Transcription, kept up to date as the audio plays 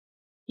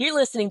You're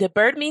listening to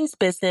Bird Means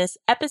Business,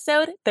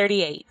 episode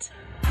 38.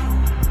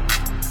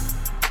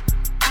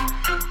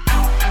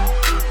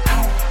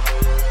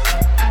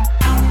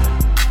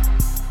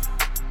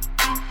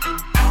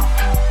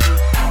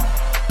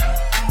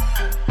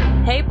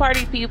 Hey,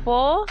 party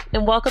people,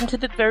 and welcome to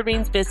the Bird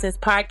Means Business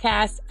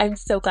podcast. I'm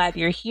so glad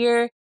you're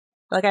here.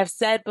 Like I've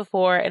said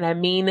before, and I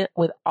mean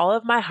with all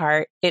of my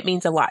heart, it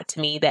means a lot to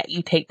me that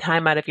you take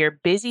time out of your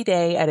busy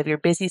day, out of your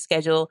busy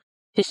schedule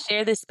to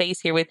share this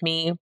space here with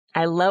me.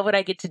 I love what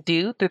I get to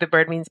do through the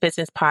Bird Means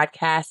Business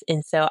podcast.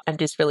 And so I'm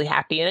just really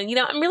happy. And,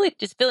 I'm really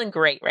just feeling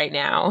great right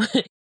now.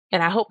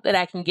 And I hope that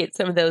I can get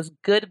some of those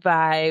good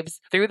vibes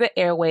through the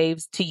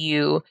airwaves to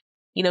you.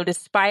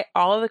 Despite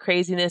all of the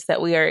craziness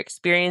that we are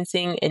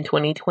experiencing in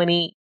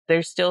 2020,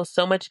 there's still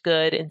so much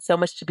good and so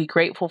much to be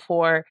grateful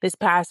for. This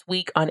past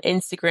week on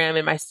Instagram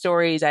in my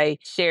stories, I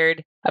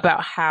shared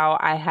about how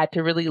I had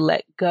to really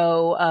let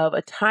go of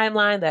a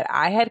timeline that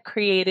I had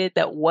created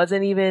that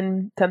wasn't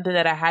even something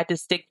that I had to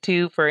stick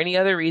to for any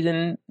other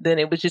reason than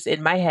it was just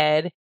in my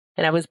head.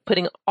 And I was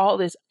putting all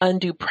this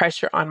undue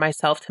pressure on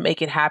myself to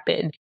make it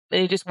happen.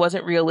 And it just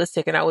wasn't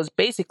realistic. And I was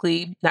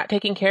basically not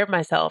taking care of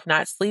myself,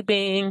 not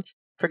sleeping,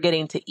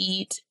 forgetting to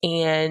eat.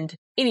 And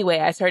anyway,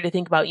 I started to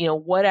think about,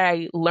 what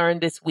I learned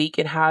this week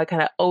and how I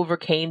kind of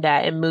overcame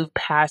that and moved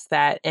past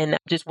that and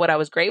just what I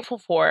was grateful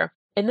for.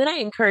 And then I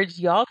encouraged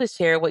y'all to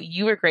share what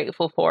you were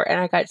grateful for. And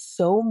I got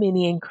so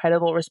many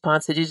incredible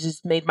responses. It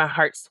just made my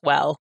heart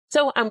swell.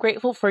 So I'm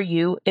grateful for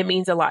you. It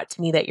means a lot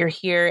to me that you're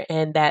here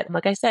and that,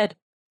 like I said,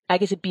 I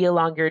get to be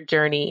along your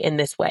journey in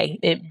this way.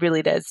 It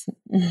really does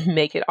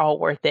make it all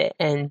worth it.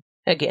 And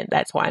again,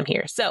 that's why I'm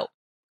here. So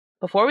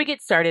before we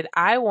get started,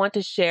 I want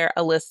to share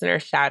a listener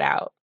shout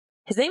out.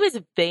 His name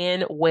is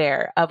Van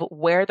Ware of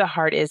Where the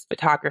Heart Is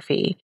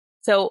Photography.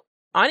 So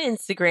on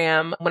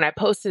Instagram, when I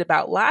posted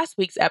about last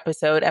week's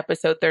episode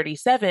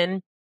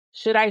 37,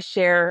 should I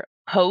share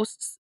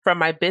posts from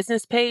my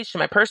business page to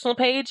my personal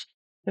page?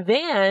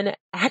 Van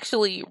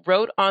actually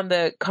wrote on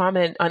the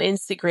comment on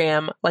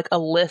Instagram like a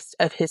list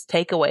of his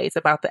takeaways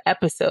about the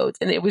episodes,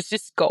 and it was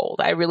just gold.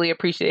 I really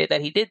appreciated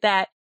that he did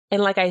that.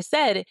 And like I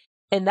said,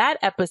 in that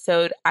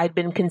episode, I'd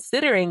been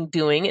considering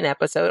doing an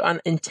episode on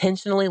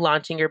intentionally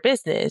launching your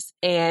business.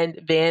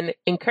 And Van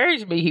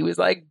encouraged me. He was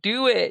like,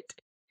 do it.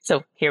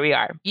 So here we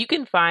are. You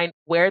can find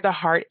Where the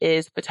Heart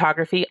Is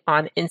Photography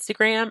on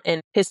Instagram,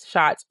 and his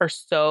shots are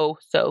so,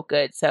 so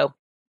good. So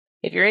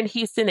if you're in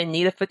Houston and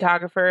need a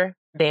photographer,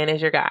 Van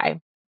is your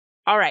guy.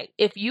 All right.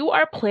 If you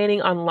are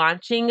planning on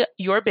launching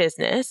your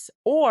business,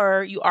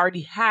 or you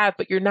already have,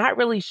 but you're not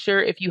really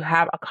sure if you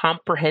have a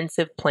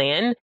comprehensive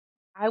plan,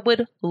 I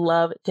would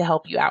love to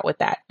help you out with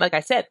that. Like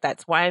I said,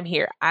 that's why I'm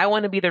here. I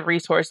want to be the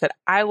resource that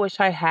I wish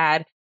I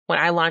had when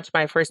I launched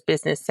my first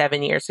business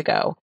 7 years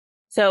ago.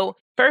 So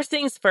first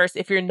things first,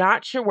 if you're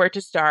not sure where to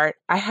start,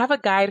 I have a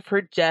guide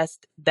for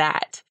just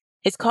that.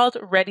 It's called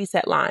Ready,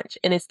 Set, Launch,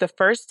 and it's the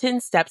first 10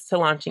 steps to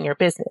launching your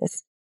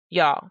business.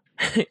 Y'all,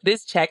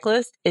 this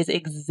checklist is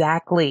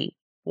exactly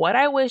what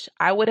I wish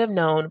I would have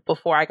known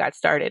before I got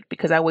started,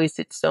 because I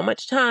wasted so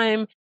much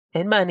time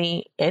and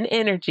money and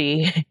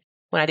energy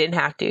when I didn't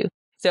have to.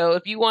 So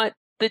if you want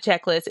the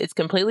checklist, it's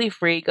completely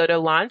free. Go to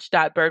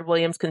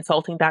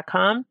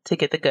launch.birdwilliamsconsulting.com to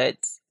get the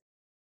goods.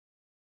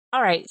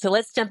 All right, so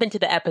let's jump into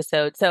the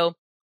episode. So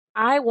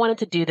I wanted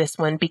to do this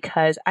one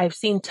because I've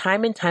seen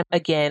time and time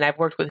again, I've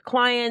worked with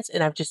clients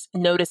and I've just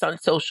noticed on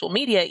social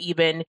media,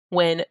 even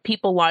when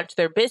people launch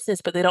their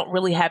business, but they don't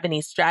really have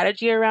any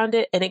strategy around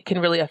it, and it can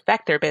really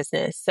affect their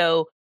business.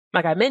 So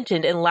like I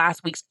mentioned in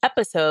last week's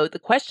episode, the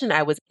question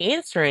I was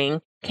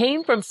answering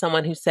came from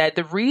someone who said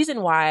the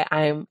reason why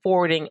I'm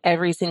forwarding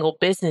every single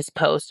business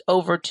post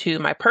over to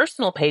my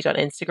personal page on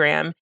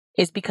Instagram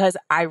is because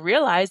I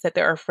realized that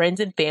there are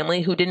friends and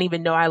family who didn't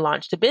even know I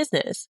launched a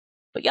business.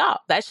 But y'all,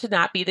 that should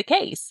not be the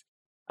case.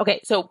 Okay,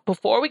 so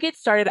before we get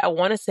started, I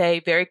want to say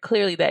very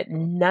clearly that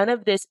none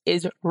of this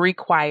is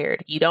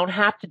required. You don't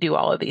have to do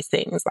all of these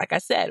things. Like I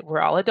said,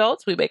 we're all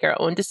adults. We make our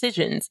own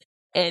decisions.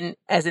 And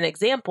as an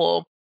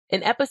example,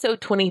 in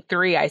episode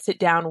 23, I sit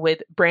down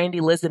with Brandy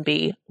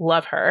Lisenby.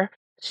 Love her.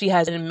 She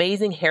has an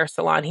amazing hair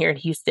salon here in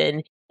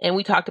Houston. And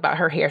we talked about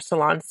her hair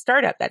salon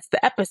startup. That's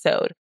the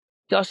episode.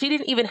 Y'all, she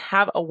didn't even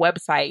have a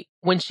website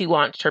when she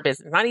launched her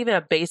business, not even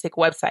a basic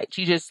website.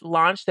 She just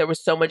launched. There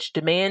was so much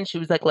demand. She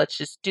was like, let's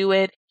just do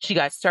it. She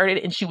got started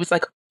and she was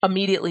like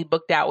immediately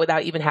booked out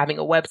without even having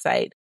a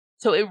website.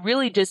 So it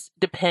really just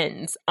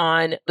depends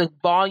on the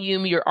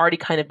volume you're already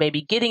kind of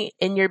maybe getting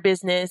in your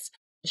business.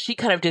 She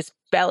kind of just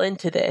fell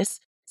into this.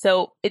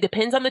 So it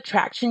depends on the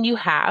traction you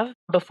have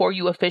before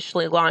you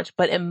officially launch.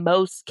 But in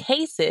most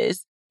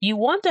cases, you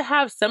want to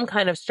have some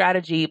kind of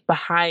strategy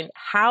behind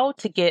how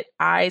to get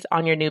eyes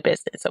on your new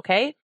business,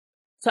 okay?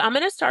 So I'm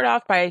going to start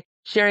off by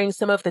sharing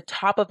some of the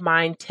top of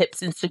mind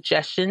tips and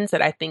suggestions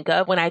that I think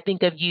of when I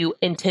think of you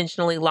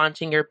intentionally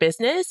launching your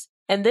business.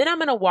 And then I'm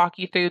going to walk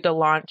you through the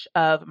launch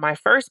of my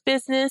first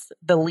business,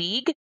 The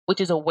League, which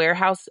is a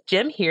warehouse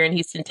gym here in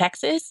Houston,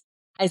 Texas,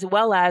 as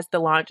well as the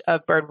launch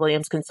of Bird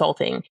Williams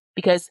Consulting.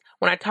 Because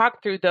when I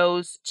talk through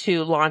those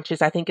two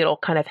launches, I think it'll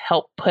kind of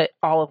help put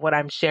all of what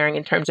I'm sharing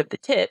in terms of the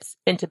tips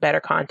into better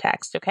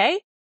context.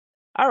 Okay.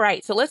 All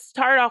right. So let's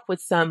start off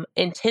with some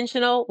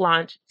intentional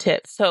launch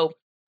tips. So,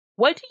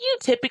 what do you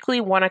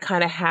typically want to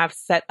kind of have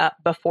set up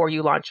before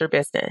you launch your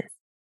business?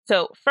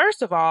 So,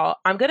 first of all,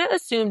 I'm going to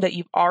assume that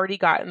you've already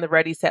gotten the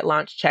Ready, Set,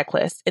 Launch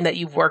checklist and that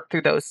you've worked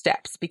through those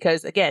steps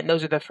because, again,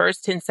 those are the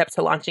first 10 steps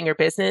to launching your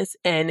business.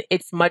 And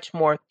it's much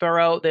more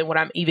thorough than what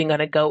I'm even going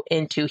to go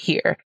into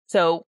here.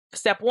 So,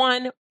 step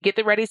one, get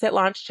the Ready, Set,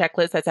 Launch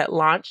checklist. That's at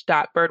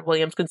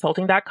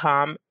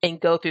launch.birdwilliamsconsulting.com and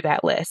go through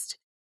that list.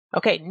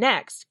 Okay,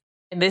 next,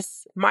 and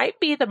this might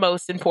be the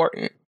most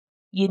important,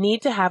 you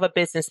need to have a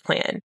business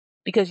plan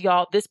because,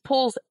 y'all, this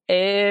pulls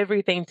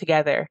everything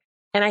together.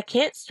 And I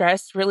can't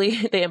stress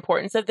really the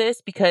importance of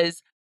this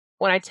because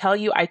when I tell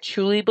you, I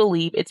truly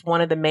believe it's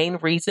one of the main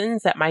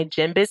reasons that my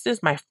gym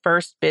business, my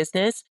first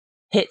business,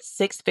 hit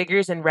 6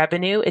 figures in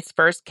revenue its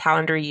first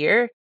calendar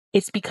year.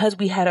 It's because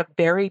we had a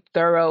very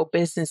thorough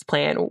business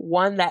plan,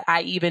 one that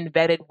I even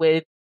vetted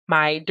with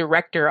my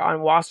director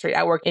on Wall Street.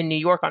 I worked in New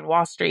York on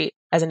Wall Street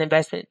as an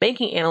investment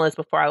banking analyst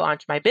before I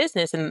launched my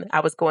business. And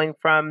I was going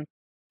from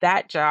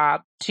that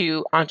job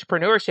to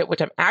entrepreneurship,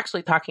 which I'm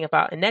actually talking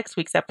about in next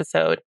week's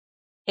episode.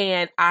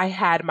 And I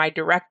had my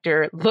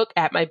director look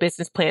at my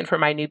business plan for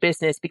my new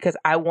business because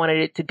I wanted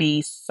it to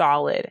be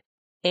solid.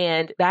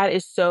 And that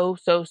is so,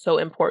 so, so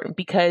important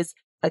because,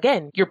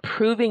 again, you're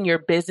proving your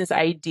business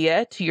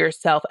idea to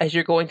yourself as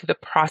you're going through the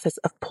process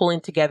of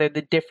pulling together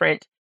the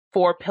different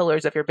 4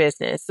 pillars of your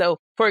business. So,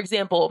 for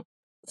example,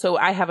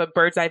 I have a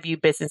bird's eye view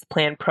business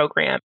plan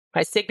program.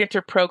 My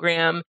signature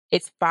program,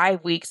 it's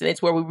 5 weeks and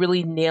it's where we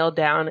really nail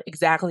down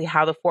exactly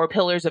how the 4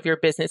 pillars of your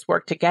business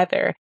work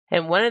together.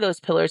 And one of those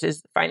pillars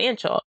is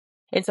financial.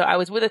 And so I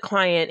was with a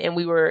client and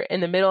we were in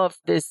the middle of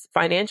this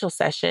financial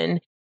session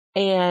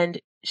and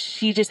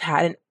she just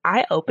had an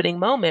eye-opening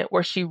moment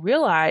where she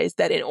realized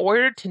that in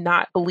order to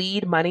not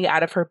bleed money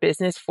out of her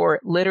business for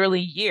literally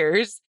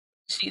years,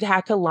 she'd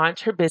have to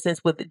launch her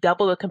business with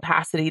double the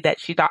capacity that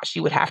she thought she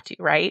would have to,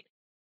 right?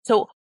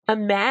 So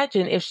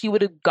imagine if she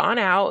would have gone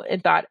out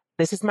and thought,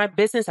 this is my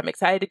business. I'm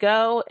excited to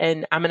go.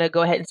 And I'm going to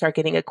go ahead and start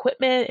getting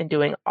equipment and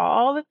doing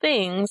all the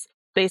things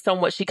based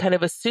on what she kind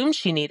of assumed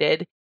she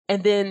needed.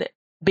 And then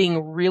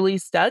being really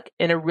stuck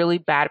in a really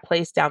bad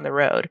place down the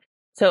road.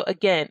 So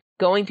again,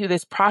 going through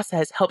this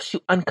process helps you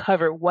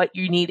uncover what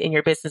you need in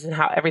your business and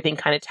how everything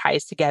kind of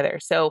ties together.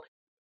 So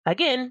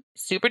again,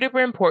 super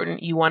duper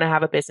important. You want to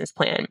have a business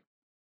plan.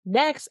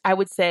 Next, I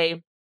would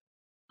say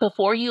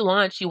before you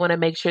launch, you want to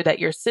make sure that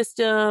your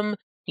system,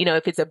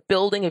 if it's a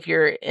building, if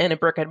you're in a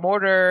brick and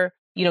mortar,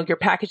 your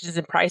packages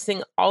and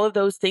pricing, all of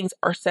those things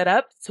are set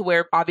up to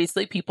where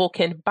obviously people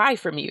can buy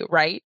from you,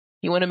 right?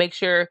 You want to make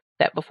sure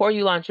that before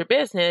you launch your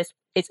business,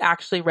 it's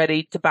actually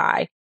ready to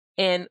buy.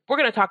 And we're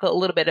going to talk a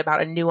little bit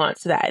about a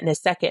nuance to that in a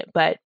second.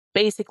 But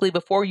basically,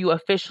 before you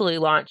officially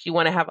launch, you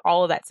want to have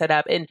all of that set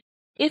up. And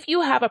if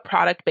you have a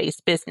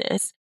product-based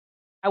business,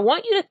 I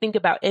want you to think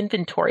about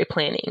inventory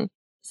planning.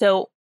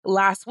 So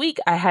last week,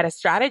 I had a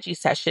strategy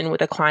session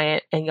with a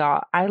client, and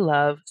y'all, I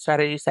love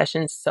strategy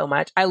sessions so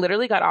much. I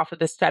literally got off of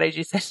this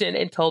strategy session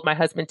and told my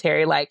husband,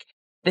 Terry,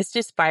 this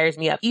just fires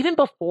me up. Even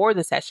before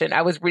the session,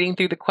 I was reading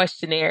through the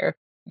questionnaire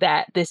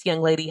that this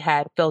young lady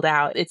had filled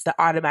out. It's the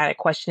automatic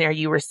questionnaire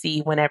you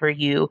receive whenever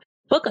you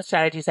book a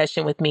strategy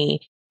session with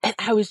me. And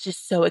I was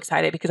just so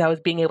excited because I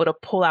was being able to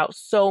pull out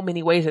so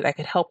many ways that I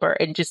could help her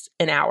in just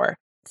an hour.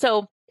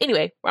 So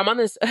anyway, I'm on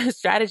this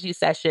strategy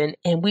session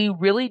and we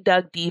really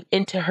dug deep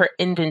into her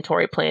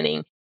inventory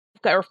planning.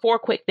 Got her 4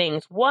 quick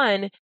things.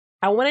 One,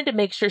 I wanted to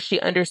make sure she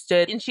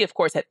understood, and she of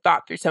course had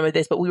thought through some of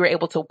this, but we were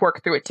able to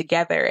work through it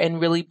together and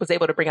really was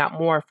able to bring out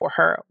more for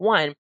her.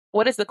 One,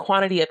 what is the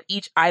quantity of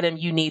each item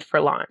you need for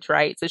launch,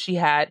 right? So she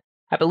had,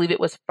 I believe it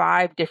was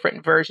 5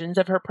 different versions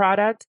of her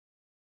product.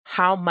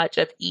 How much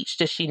of each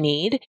does she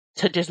need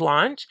to just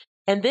launch?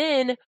 And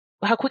then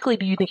how quickly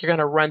do you think you're going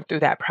to run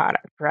through that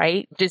product,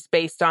 right? Just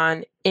based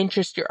on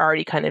interest you're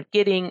already kind of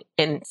getting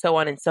and so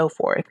on and so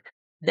forth.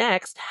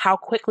 Next, how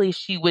quickly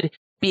she would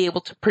be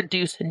able to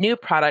produce a new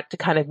product to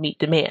kind of meet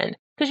demand.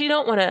 Because you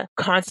don't want to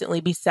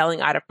constantly be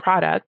selling out of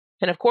product.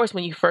 And of course,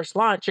 when you first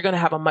launch, you're going to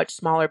have a much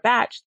smaller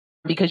batch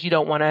because you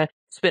don't want to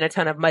spend a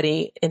ton of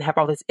money and have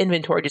all this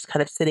inventory just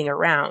kind of sitting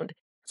around.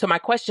 So my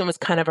question was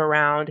kind of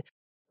around,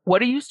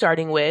 what are you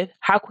starting with?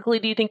 How quickly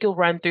do you think you'll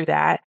run through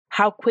that?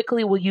 How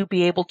quickly will you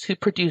be able to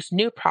produce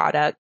new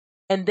product?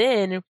 And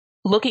then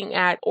looking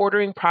at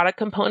ordering product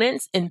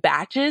components in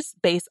batches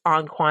based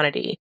on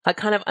quantity,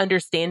 kind of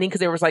understanding,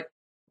 because there was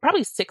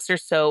probably 6 or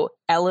so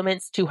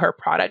elements to her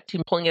product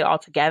to pulling it all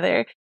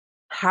together.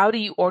 How do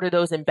you order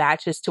those in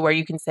batches to where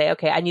you can say,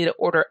 okay, I need to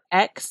order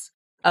X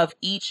of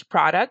each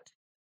product,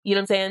 you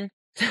know what I'm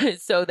saying?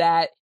 So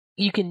that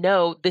you can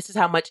know this is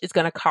how much it's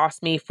going to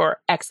cost me for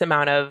X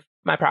amount of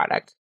my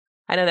product.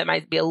 I know that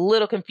might be a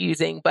little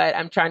confusing, but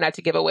I'm trying not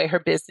to give away her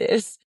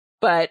business.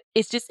 But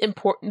it's just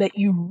important that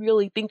you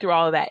really think through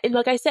all of that. And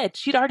like I said,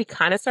 she'd already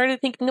kind of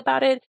started thinking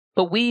about it,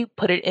 but we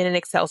put it in an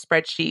Excel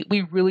spreadsheet.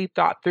 We really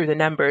thought through the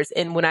numbers.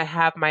 And when I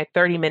have my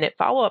 30-minute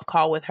follow-up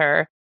call with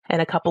her in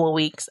a couple of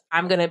weeks,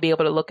 I'm going to be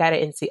able to look at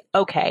it and see,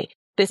 okay,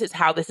 this is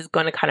how this is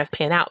going to kind of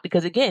pan out.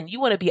 Because again, you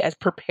want to be as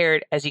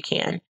prepared as you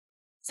can.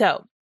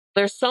 So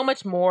there's so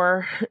much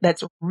more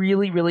that's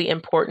really, really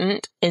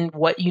important in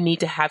what you need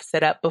to have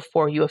set up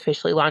before you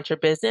officially launch your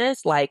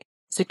business, like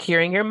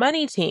securing your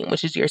money team,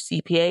 which is your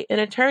CPA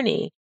and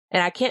attorney.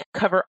 And I can't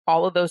cover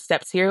all of those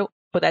steps here,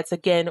 but that's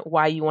again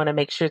why you want to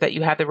make sure that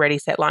you have the Ready,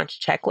 Set,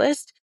 Launch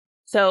checklist.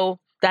 So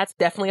that's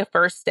definitely a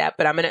first step,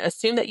 but I'm going to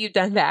assume that you've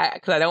done that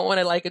because I don't want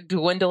to like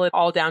dwindle it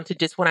all down to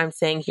just what I'm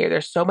saying here.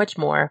 There's so much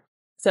more.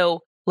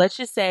 So let's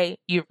just say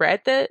you've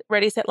read the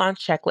Ready, Set,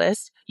 Launch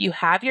checklist, you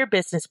have your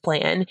business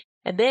plan,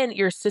 and then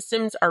your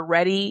systems are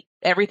ready.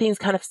 Everything's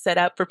kind of set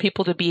up for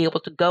people to be able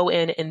to go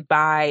in and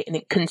buy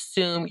and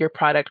consume your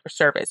product or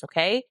service,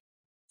 okay?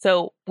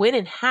 So when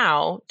and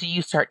how do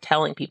you start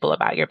telling people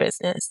about your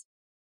business?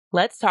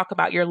 Let's talk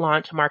about your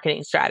launch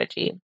marketing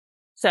strategy.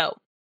 So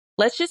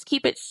let's just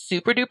keep it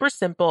super duper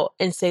simple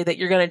and say that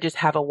you're going to just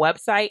have a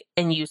website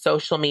and use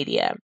social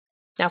media.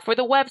 Now for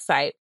the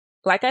website,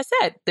 like I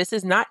said, this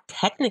is not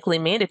technically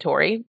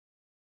mandatory.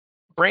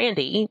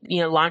 Brandy,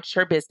 launched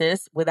her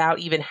business without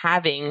even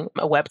having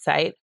a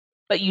website,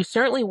 but you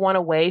certainly want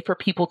a way for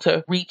people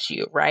to reach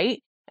you,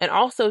 right? And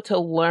also to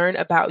learn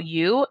about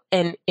you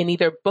and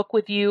either book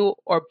with you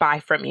or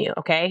buy from you,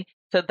 okay?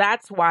 So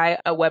that's why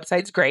a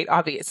website's great,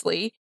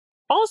 obviously.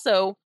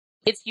 Also,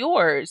 it's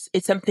yours.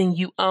 It's something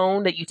you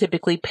own that you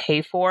typically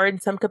pay for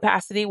in some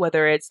capacity,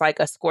 whether it's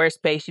like a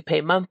Squarespace you pay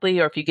monthly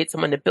or if you get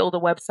someone to build a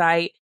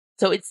website.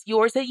 So it's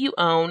yours that you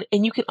own,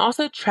 and you can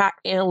also track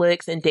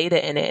analytics and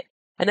data in it.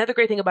 Another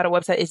great thing about a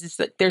website is just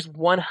that there's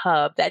one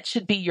hub that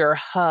should be your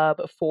hub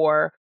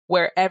for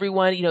where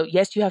everyone,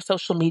 yes, you have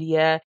social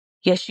media.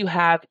 Yes, you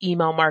have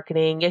email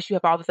marketing. Yes, you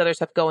have all this other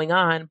stuff going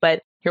on,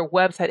 but your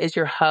website is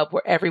your hub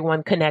where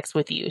everyone connects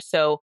with you.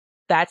 So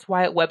that's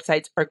why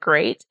websites are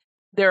great.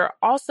 There are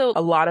also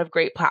a lot of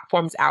great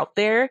platforms out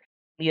there.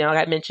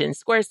 Like I mentioned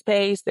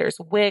Squarespace, there's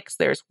Wix,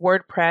 there's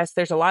WordPress.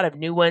 There's a lot of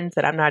new ones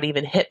that I'm not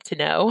even hip to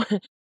know,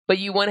 but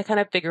you want to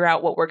kind of figure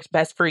out what works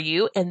best for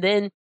you and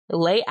then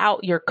lay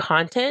out your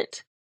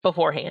content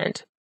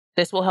beforehand.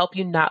 This will help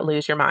you not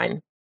lose your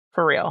mind,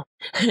 for real.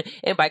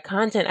 And by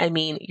content, I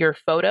mean your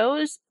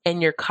photos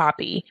and your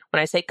copy.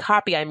 When I say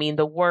copy, I mean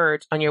the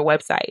words on your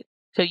website.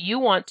 So you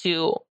want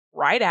to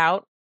write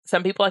out,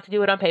 some people like to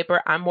do it on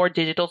paper. I'm more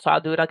digital, so I'll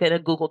do it like in a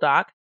Google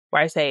Doc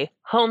where I say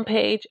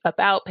homepage,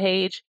 about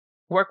page,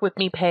 work with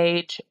me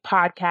page,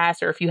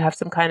 podcast, or if you have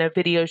some kind of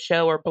video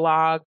show or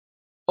blog,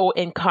 or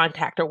in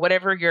contact or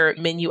whatever your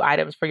menu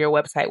items for your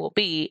website will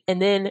be.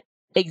 And then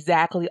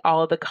exactly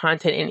all of the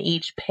content in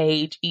each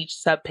page, each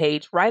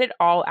subpage, write it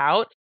all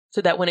out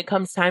so that when it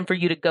comes time for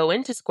you to go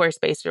into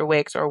Squarespace or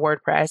Wix or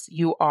WordPress,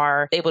 you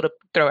are able to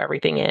throw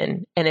everything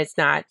in and it's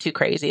not too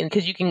crazy. And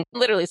because you can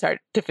literally start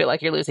to feel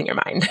like you're losing your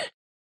mind.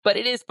 But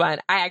it is fun.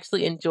 I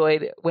actually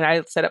enjoyed when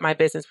I set up my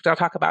business, which I'll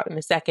talk about in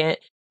a second,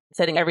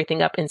 setting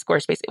everything up in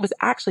Squarespace. It was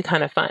actually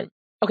kind of fun.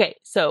 Okay,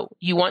 so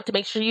you want to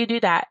make sure you do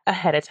that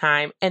ahead of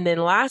time. And then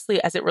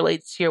lastly, as it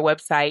relates to your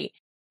website,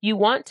 you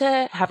want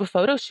to have a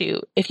photo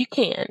shoot if you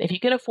can. If you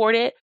can afford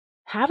it,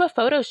 have a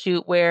photo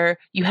shoot where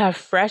you have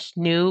fresh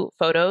new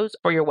photos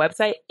for your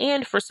website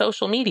and for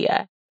social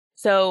media.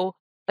 So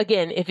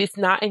again, if it's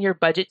not in your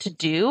budget to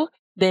do,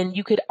 then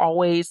you could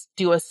always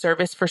do a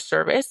service for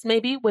service,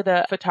 maybe with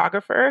a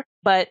photographer,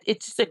 but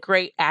it's just a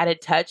great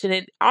added touch. And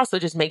it also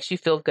just makes you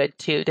feel good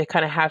too, to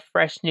kind of have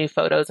fresh new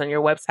photos on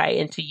your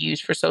website and to use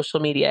for social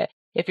media.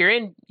 If you're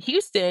in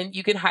Houston,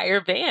 you can hire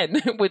a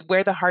van with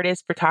Where the Heart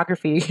Is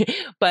Photography.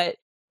 But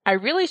I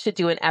really should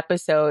do an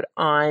episode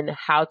on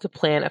how to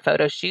plan a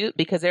photo shoot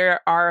because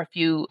there are a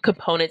few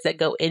components that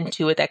go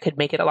into it that could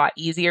make it a lot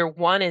easier.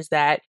 One is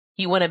that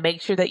you want to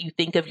make sure that you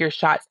think of your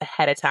shots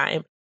ahead of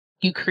time.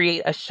 You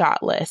create a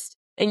shot list.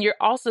 And you're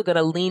also going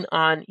to lean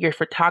on your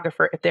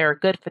photographer. If they're a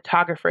good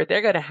photographer,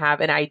 they're going to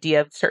have an idea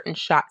of certain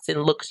shots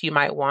and looks you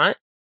might want.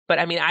 But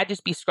I mean, I'd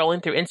just be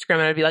scrolling through Instagram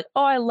and I'd be like,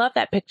 oh, I love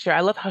that picture. I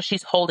love how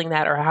she's holding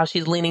that or how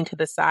she's leaning to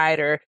the side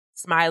or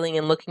smiling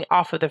and looking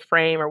off of the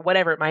frame or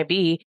whatever it might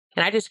be.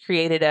 And I just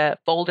created a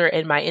folder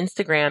in my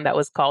Instagram that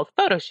was called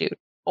photo shoot.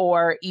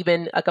 Or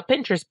even like a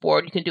Pinterest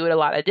board. You can do it a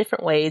lot of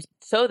different ways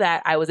so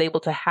that I was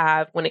able to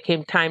have, when it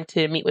came time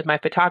to meet with my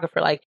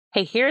photographer, like,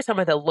 hey, here's some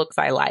of the looks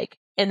I like.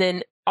 And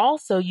then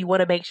also you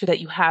want to make sure that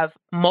you have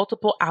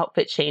multiple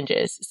outfit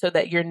changes so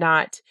that you're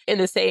not in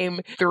the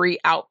same 3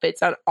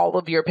 outfits on all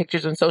of your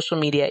pictures on social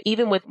media.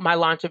 Even with my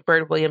launch of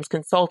Bird Williams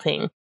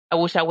Consulting, I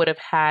wish I would have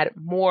had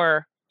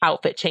more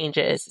outfit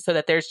changes so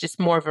that there's just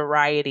more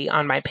variety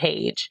on my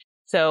page.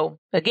 So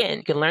again,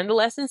 you can learn the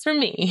lessons from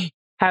me.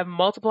 Have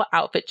multiple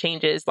outfit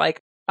changes, like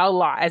a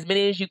lot, as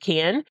many as you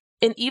can.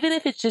 And even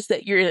if it's just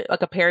that you're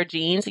like a pair of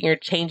jeans and you're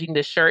changing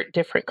the shirt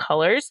different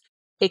colors,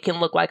 it can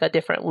look like a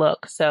different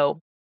look.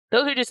 So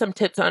those are just some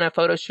tips on a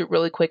photo shoot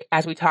really quick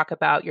as we talk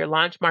about your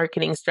launch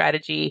marketing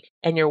strategy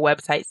and your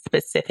website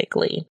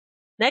specifically.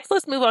 Next,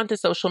 let's move on to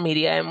social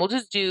media and we'll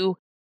just do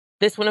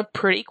This one up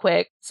pretty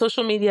quick.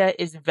 Social media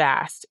is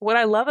vast. What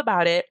I love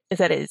about it is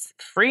that it's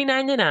free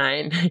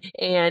 99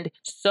 and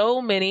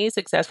so many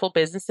successful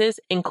businesses,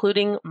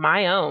 including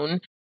my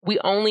own, we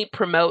only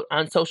promote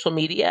on social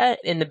media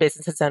and the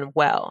business has done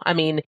well. I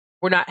mean,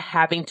 we're not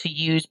having to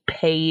use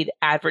paid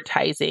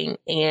advertising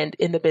and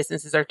the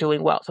businesses are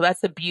doing well. So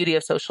that's the beauty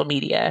of social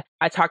media.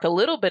 I talked a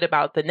little bit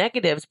about the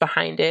negatives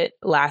behind it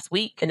last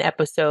week in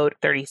episode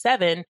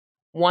 37.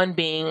 One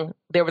being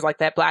there was like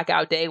that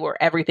blackout day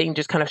where everything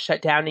just kind of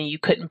shut down and you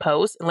couldn't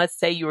post. And let's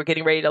say you were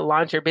getting ready to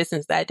launch your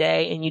business that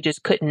day and you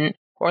just couldn't,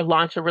 or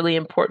launch a really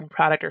important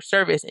product or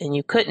service and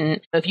you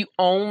couldn't. If you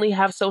only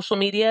have social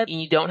media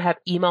and you don't have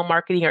email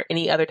marketing or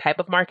any other type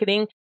of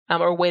marketing,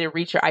 or a way to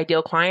reach your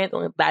ideal client,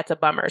 that's a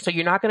bummer. So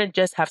you're not going to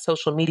just have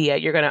social media.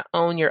 You're going to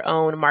own your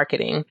own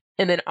marketing.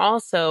 And then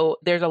also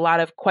there's a lot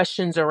of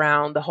questions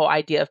around the whole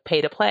idea of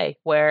pay to play,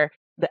 where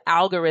the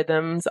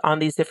algorithms on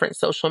these different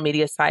social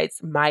media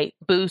sites might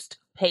boost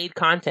paid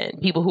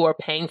content, people who are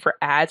paying for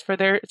ads for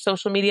their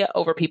social media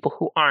over people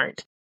who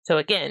aren't. So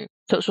again,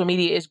 social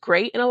media is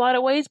great in a lot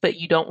of ways, but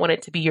you don't want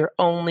it to be your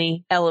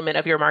only element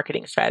of your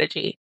marketing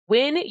strategy.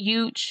 When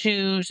you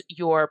choose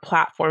your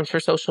platforms for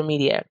social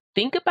media,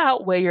 think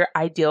about where your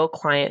ideal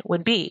client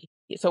would be.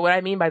 So what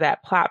I mean by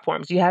that,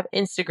 platforms, you have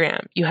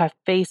Instagram, you have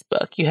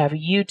Facebook, you have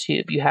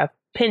YouTube, you have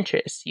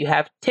Pinterest, you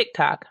have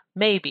TikTok,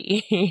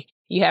 maybe.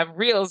 You have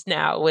Reels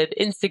now with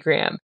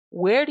Instagram.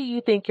 Where do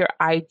you think your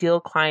ideal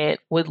client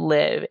would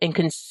live and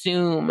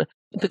consume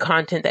the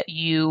content that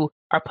you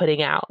are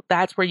putting out?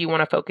 That's where you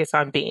want to focus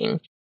on being.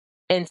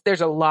 And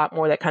there's a lot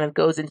more that kind of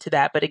goes into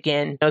that. But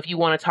again, if you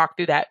want to talk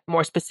through that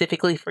more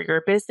specifically for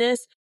your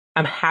business,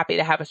 I'm happy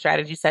to have a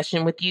strategy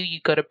session with you. You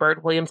go to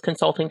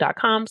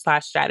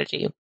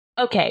birdwilliamsconsulting.com/strategy.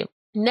 Okay,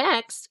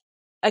 next,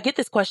 I get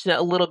this question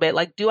a little bit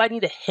like, do I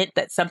need a hint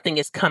that something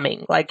is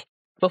coming? Like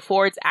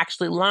before it's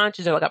actually launched,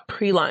 is there like a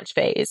pre-launch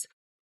phase?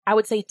 I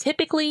would say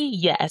typically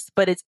yes,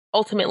 but it's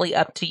ultimately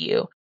up to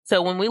you.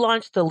 So when we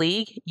launched the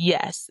league,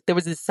 yes, there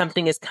was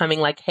something is coming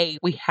like, hey,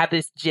 we have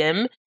this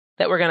gym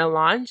that we're going to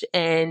launch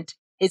and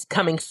it's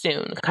coming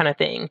soon kind of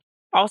thing.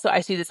 Also,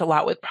 I see this a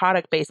lot with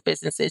product-based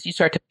businesses. You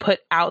start to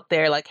put out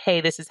there like, hey,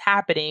 this is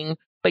happening,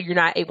 but you're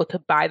not able to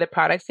buy the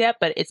products yet,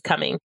 but it's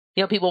coming.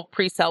 People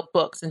pre-sell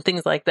books and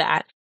things like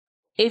that.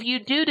 If you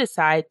do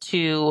decide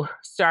to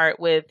start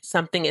with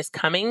something is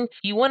coming,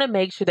 you want to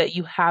make sure that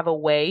you have a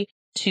way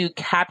to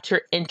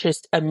capture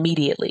interest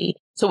immediately.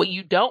 So what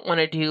you don't want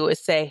to do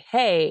is say,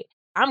 hey,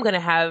 I'm going to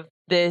have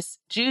this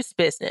juice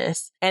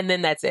business, and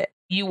then that's it.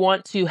 You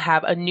want to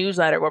have a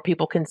newsletter where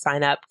people can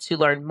sign up to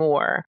learn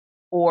more,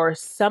 or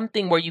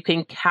something where you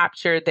can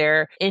capture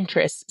their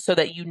interest so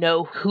that you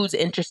know who's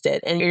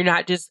interested and you're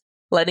not just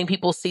letting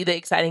people see the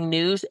exciting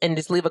news and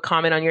just leave a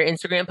comment on your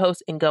Instagram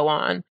post and go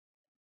on.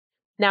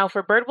 Now,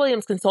 for Bird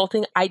Williams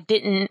Consulting, I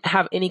didn't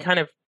have any kind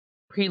of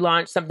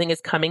pre-launch something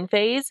is coming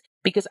phase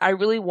because I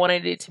really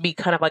wanted it to be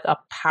kind of like a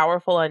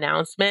powerful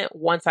announcement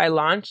once I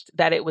launched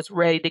that it was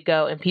ready to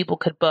go and people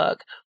could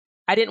book.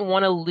 I didn't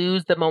want to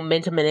lose the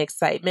momentum and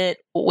excitement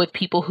with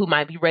people who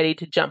might be ready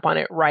to jump on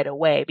it right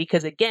away.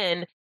 Because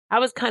again, I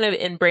was kind of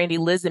in Brandy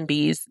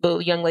Lisenby's, the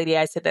young lady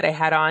I said that I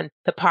had on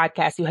the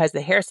podcast who has the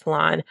hair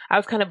salon. I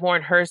was kind of more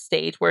in her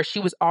stage where she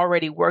was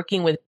already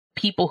working with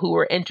people who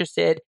were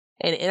interested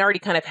and already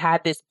kind of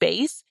had this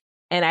base.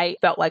 And I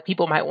felt like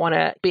people might want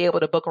to be able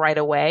to book right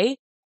away.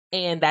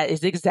 And that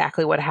is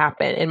exactly what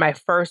happened. In my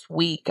first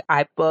week,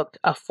 I booked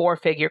a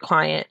 4-figure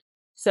client.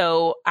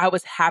 So I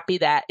was happy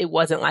that it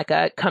wasn't like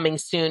a coming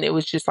soon. It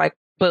was just like,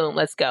 boom,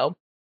 let's go.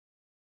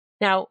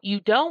 Now, you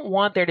don't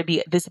want there to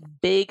be this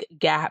big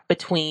gap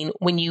between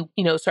when you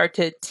start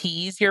to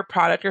tease your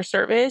product or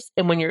service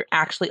and when you're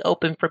actually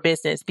open for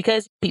business,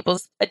 because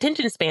people's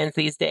attention spans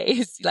these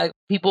days, like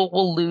people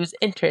will lose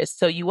interest.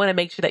 So you want to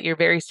make sure that you're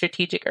very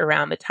strategic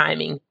around the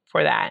timing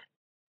for that.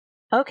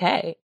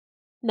 Okay.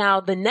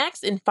 Now, the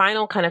next and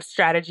final kind of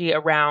strategy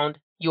around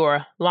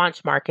your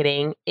launch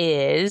marketing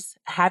is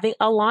having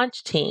a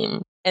launch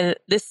team. And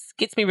this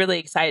gets me really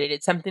excited.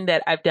 It's something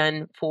that I've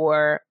done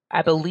for,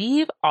 I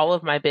believe, all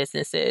of my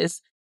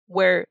businesses,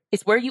 where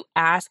it's where you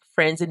ask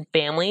friends and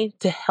family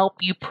to help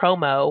you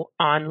promo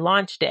on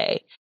launch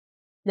day.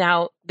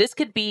 Now, this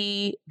could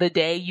be the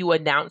day you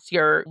announce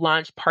your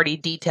launch party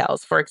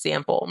details, for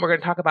example. And we're going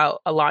to talk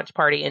about a launch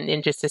party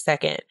in just a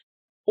second.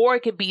 Or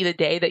it could be the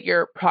day that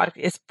your product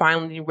is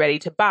finally ready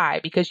to buy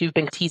because you've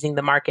been teasing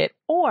the market.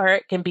 Or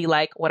it can be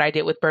like what I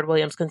did with Bird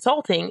Williams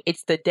Consulting.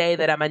 It's the day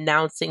that I'm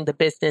announcing the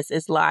business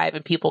is live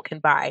and people can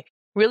buy.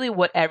 Really,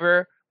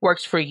 whatever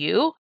works for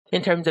you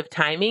in terms of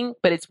timing,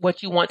 but it's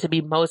what you want to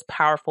be most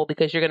powerful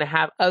because you're going to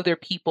have other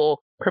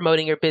people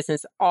promoting your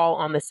business all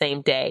on the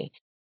same day.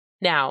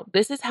 Now,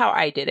 this is how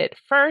I did it.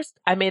 First,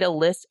 I made a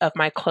list of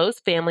my close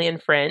family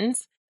and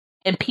friends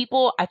and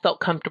people I felt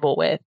comfortable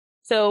with.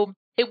 So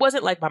it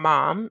wasn't like my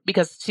mom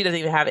because she doesn't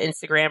even have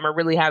Instagram or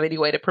really have any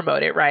way to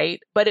promote it,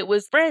 right? But it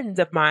was friends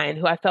of mine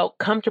who I felt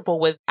comfortable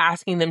with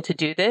asking them to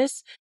do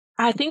this.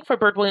 I think for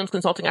Bird Williams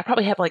Consulting, I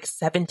probably have like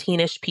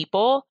 17-ish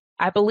people.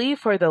 I believe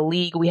for the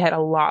league, we had a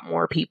lot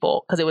more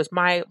people because it was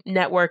my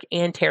network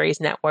and Terry's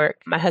network,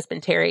 my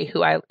husband, Terry,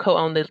 who I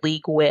co-own the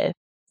league with.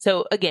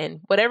 So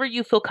again, whatever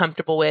you feel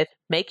comfortable with,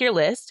 make your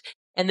list.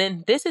 And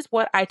then this is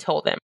what I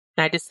told them.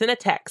 And I just sent a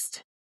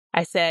text.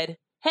 I said,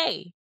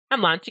 hey,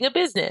 I'm launching a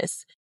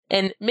business.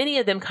 And many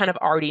of them kind of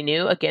already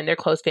knew. Again, they're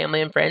close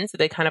family and friends. So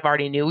they kind of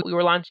already knew we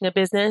were launching a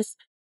business.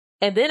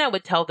 And then I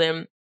would tell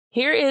them,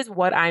 here is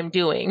what I'm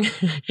doing.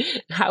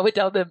 I would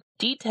tell them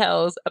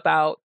details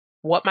about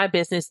what my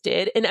business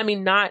did. And I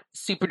mean, not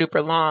super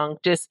duper long,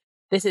 just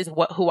this is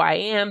who I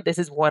am. This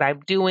is what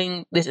I'm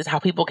doing. This is how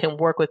people can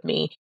work with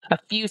me. A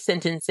few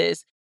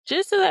sentences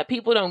just so that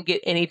people don't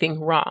get anything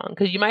wrong.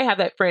 Because you might have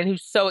that friend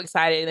who's so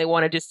excited and they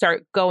want to just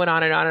start going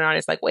on and on and on.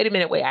 It's like, wait a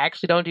minute, wait, I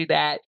actually don't do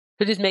that.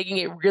 So just making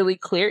it really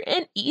clear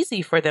and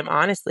easy for them,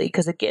 honestly,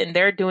 because again,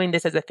 they're doing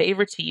this as a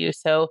favor to you.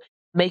 So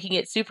making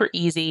it super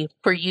easy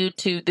for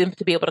them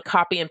to be able to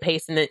copy and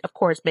paste and then, of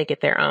course, make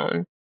it their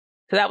own.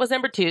 So that was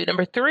number 2.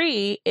 Number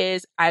 3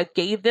 is I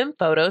gave them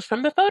photos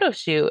from the photo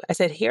shoot. I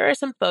said, here are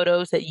some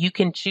photos that you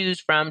can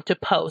choose from to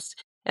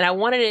post. And I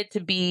wanted it to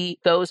be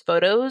those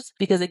photos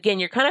because, again,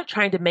 you're kind of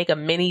trying to make a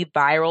mini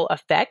viral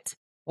effect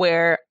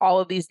where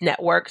all of these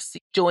networks,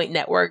 joint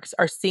networks,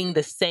 are seeing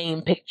the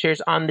same pictures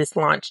on this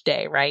launch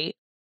day, right?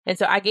 And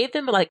so I gave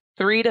them like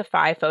 3 to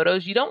 5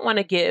 photos. You don't want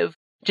to give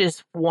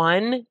just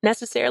one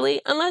necessarily,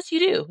 unless you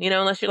do,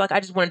 unless you're like, I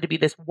just wanted to be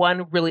this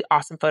one really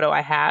awesome photo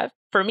I have.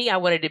 For me, I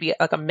wanted to be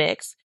like a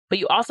mix, but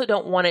you also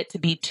don't want it to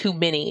be too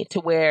many to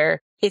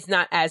where it's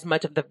not as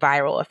much of the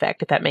viral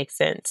effect, if that makes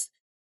sense.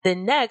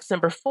 Then next,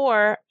 number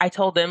 4, I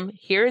told them,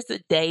 here's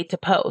the day to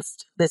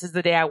post. This is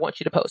the day I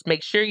want you to post.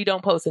 Make sure you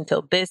don't post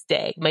until this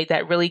day. Made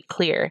that really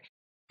clear.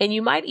 And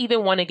you might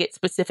even want to get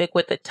specific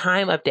with the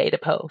time of day to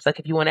post. Like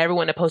if you want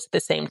everyone to post at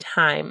the same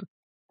time.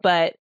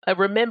 But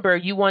remember,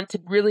 you want to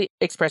really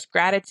express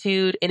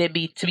gratitude and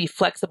to be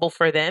flexible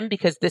for them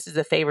because this is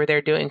a favor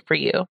they're doing for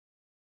you.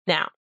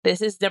 Now, this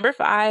is number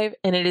 5,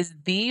 and it is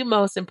the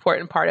most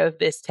important part of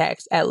this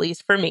text, at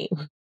least for me.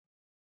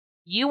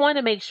 You want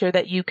to make sure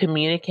that you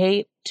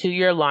communicate to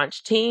your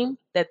launch team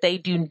that they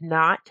do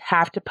not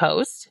have to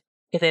post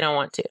if they don't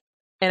want to.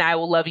 And I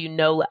will love you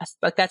no less.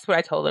 Like that's what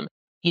I told them.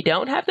 You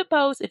don't have to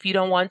post if you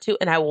don't want to,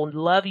 and I will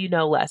love you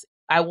no less.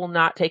 I will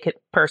not take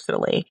it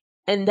personally.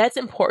 And that's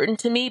important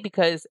to me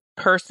because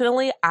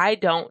personally, I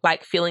don't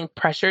like feeling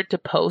pressured to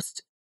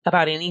post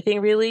about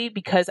anything really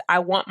because I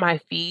want my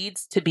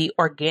feeds to be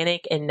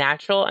organic and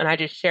natural. And I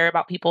just share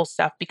about people's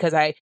stuff because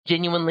I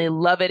genuinely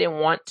love it and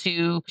want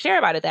to share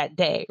about it that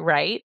day,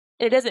 right?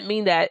 And it doesn't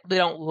mean that they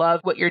don't love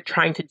what you're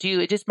trying to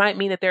do. It just might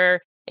mean that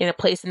they're in a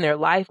place in their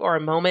life or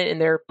a moment in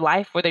their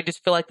life where they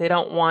just feel like they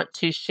don't want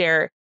to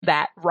share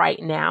that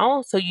right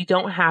now. So you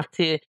don't have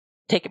to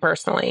take it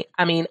personally.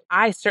 I mean,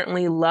 I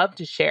certainly love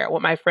to share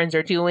what my friends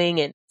are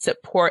doing and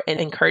support and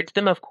encourage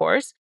them, of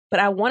course, but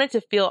I wanted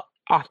to feel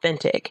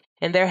authentic.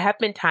 And there have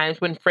been times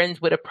when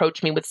friends would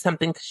approach me with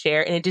something to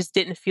share and it just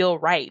didn't feel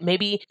right.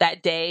 Maybe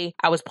that day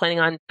I was planning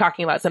on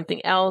talking about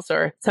something else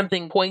or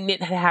something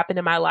poignant had happened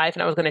in my life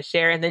and I was going to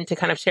share, and then to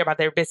kind of share about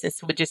their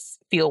business would just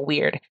feel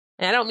weird.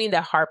 And I don't mean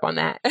to harp on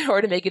that or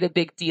to make it a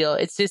big deal.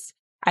 It's just,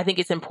 I think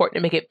it's important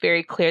to make it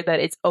very clear that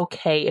it's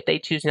okay if they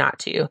choose not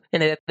to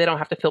and that they don't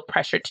have to feel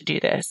pressured to do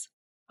this.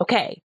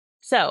 Okay.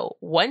 So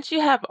once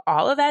you have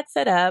all of that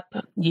set up,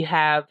 you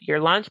have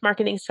your launch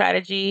marketing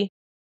strategy,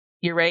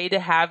 you're ready to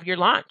have your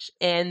launch.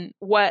 And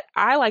what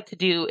I like to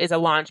do is a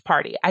launch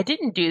party. I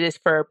didn't do this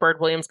for Bird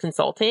Williams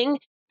Consulting,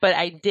 but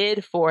I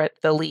did for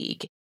the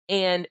league.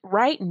 And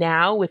right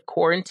now with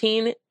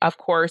quarantine, of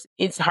course,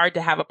 it's hard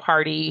to have a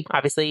party,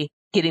 obviously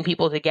getting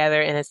people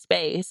together in a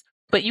space,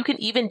 but you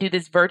can even do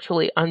this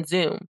virtually on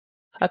Zoom.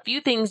 A few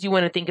things you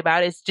want to think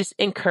about is just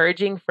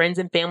encouraging friends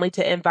and family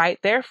to invite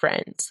their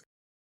friends.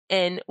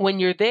 And when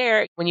you're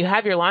there, when you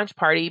have your launch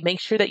party, make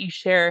sure that you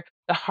share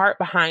the heart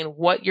behind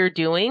what you're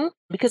doing,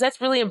 because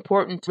that's really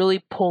important to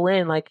really pull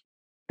in like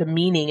the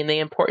meaning and the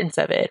importance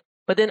of it.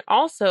 But then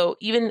also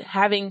even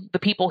having the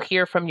people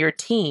hear from your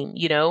team,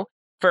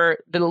 for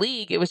the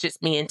league, it was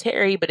just me and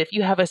Terry. But if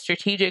you have a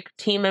strategic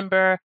team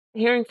member,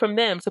 hearing from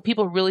them, so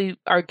people really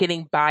are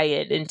getting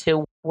buy-in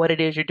into what it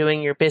is you're doing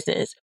in your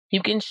business.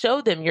 You can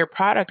show them your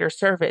product or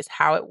service,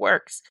 how it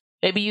works.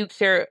 Maybe you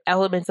share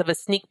elements of a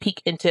sneak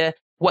peek into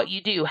what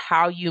you do,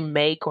 how you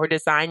make or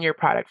design your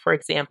product, for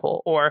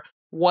example, or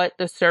what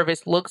the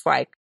service looks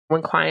like.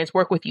 When clients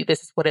work with you,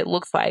 this is what it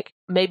looks like.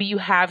 Maybe you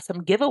have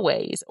some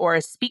giveaways or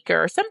a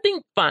speaker or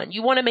something fun.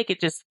 You want to make it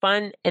just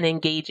fun and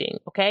engaging,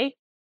 okay?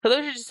 So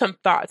those are just some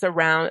thoughts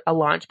around a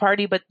launch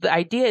party, but the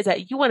idea is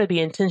that you want to be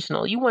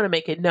intentional. You want to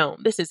make it known.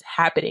 This is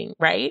happening,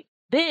 right?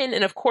 Then,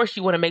 and of course,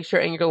 you want to make sure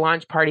in your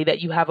launch party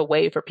that you have a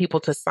way for people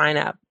to sign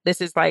up.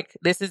 This is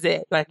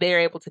it. Like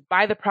they're able to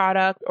buy the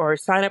product or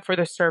sign up for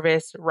the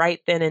service right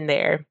then and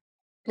there.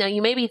 Now,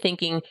 you may be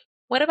thinking,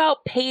 what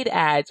about paid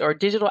ads or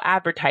digital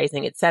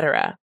advertising,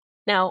 etc.?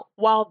 Now,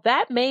 while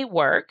that may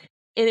work,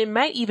 and it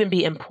might even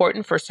be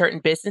important for certain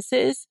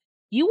businesses,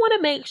 you want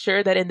to make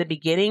sure that in the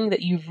beginning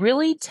that you've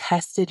really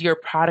tested your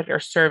product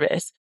or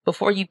service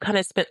before you kind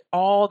of spent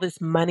all this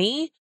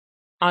money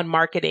on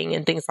marketing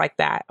and things like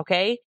that.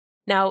 Okay.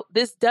 Now,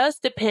 this does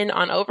depend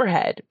on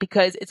overhead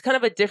because it's kind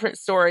of a different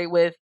story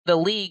with the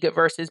league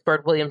versus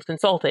Bird Williams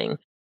Consulting.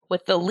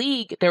 With the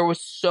league, there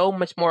was so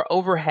much more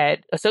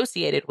overhead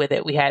associated with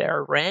it. We had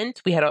our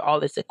rent, we had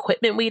all this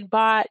equipment we'd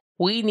bought.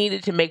 We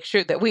needed to make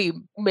sure that we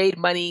made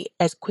money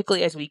as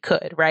quickly as we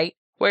could, right?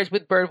 Whereas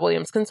with Bird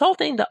Williams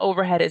Consulting, the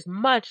overhead is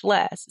much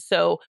less.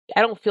 So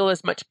I don't feel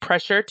as much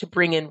pressure to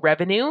bring in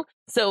revenue.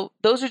 So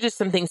those are just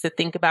some things to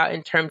think about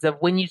in terms of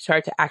when you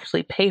start to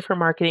actually pay for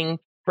marketing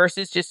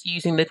versus just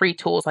using the free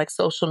tools like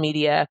social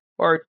media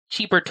or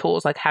cheaper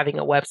tools like having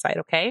a website.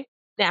 Okay.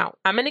 Now,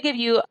 I'm going to give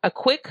you a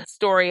quick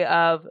story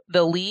of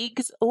the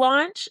league's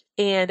launch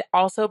and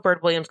also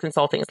Bird Williams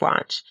Consulting's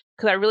launch,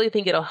 because I really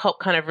think it'll help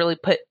kind of really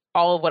put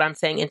all of what I'm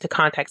saying into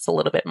context a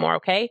little bit more.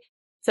 Okay.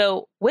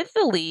 So with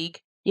the league,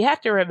 you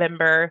have to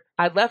remember,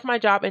 I left my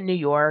job in New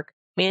York.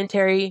 Me and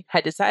Terry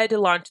had decided to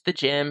launch the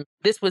gym.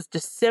 This was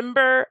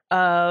December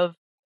of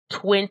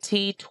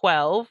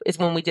 2012 is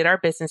when we did our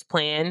business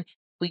plan.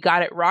 We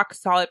got it rock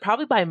solid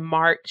probably by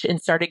March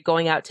and started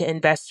going out to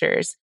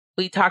investors.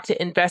 We talked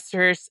to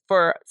investors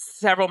for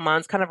several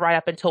months, kind of right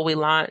up until we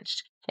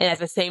launched. And at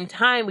the same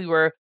time, we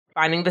were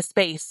finding the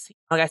space,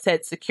 like I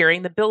said,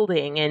 securing the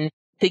building and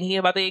thinking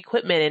about the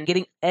equipment and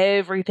getting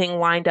everything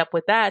lined up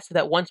with that so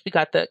that once we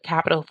got the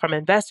capital from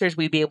investors,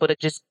 we'd be able to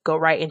just go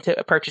right into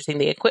purchasing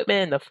the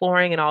equipment and the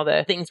flooring and all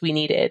the things we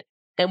needed.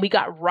 And we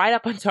got right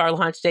up until our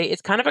launch date.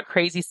 It's kind of a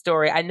crazy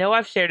story. I know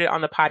I've shared it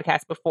on the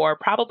podcast before,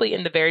 probably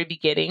in the very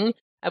beginning,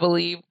 I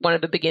believe one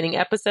of the beginning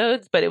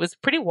episodes, but it was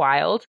pretty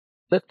wild.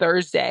 The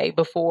Thursday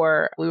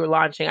before we were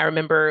launching, I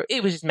remember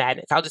it was just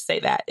madness. I'll just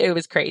say that. It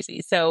was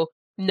crazy. So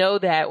know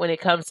that when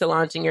it comes to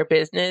launching your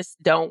business,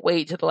 don't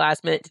wait to the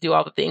last minute to do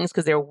all the things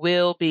because there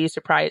will be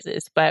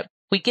surprises. But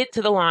we get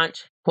to the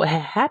launch. What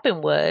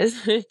happened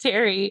was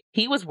Terry,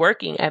 he was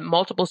working at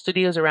multiple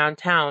studios around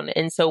town.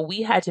 And so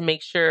we had to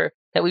make sure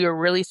that we were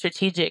really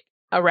strategic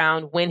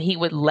around when he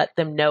would let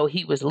them know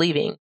he was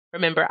leaving.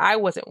 Remember, I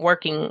wasn't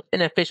working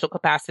in official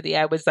capacity.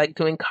 I was like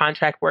doing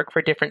contract work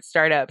for different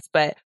startups,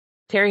 but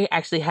Terry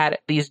actually had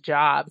these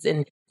jobs.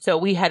 And so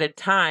we had a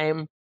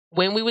time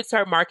when we would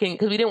start marketing,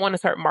 because we didn't want to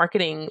start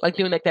marketing, like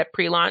doing like that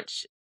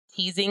pre-launch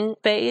teasing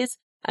phase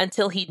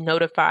until he'd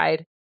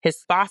notified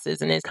his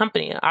bosses and his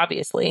company,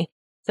 obviously.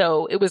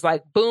 So it was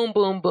like boom,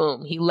 boom,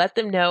 boom. He let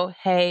them know,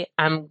 hey,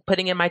 I'm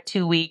putting in my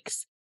 2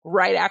 weeks.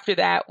 Right after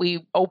that,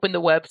 we opened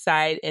the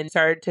website and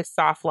started to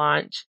soft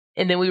launch.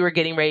 And then we were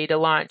getting ready to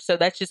launch. So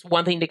that's just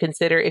one thing to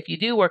consider. If you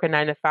do work a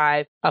 9 to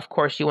 5, of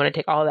course, you want to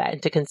take all that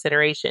into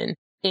consideration.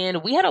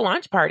 And we had a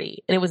launch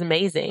party and it was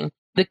amazing.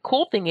 The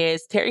cool thing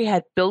is Terry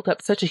had built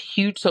up such a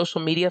huge social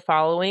media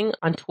following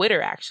on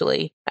Twitter,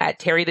 actually, at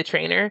Terry the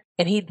Trainer.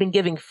 And he'd been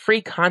giving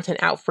free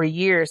content out for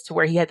years to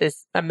where he had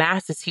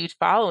amassed this huge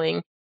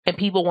following and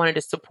people wanted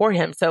to support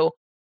him. So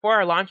for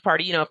our launch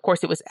party, of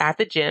course, it was at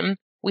the gym.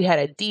 We had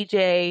a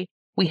DJ.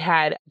 We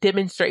had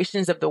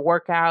demonstrations of the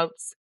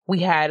workouts.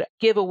 We had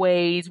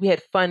giveaways. We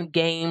had fun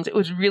games. It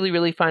was really,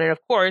 really fun. And of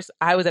course,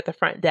 I was at the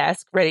front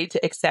desk ready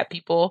to accept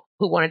people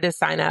who wanted to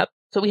sign up.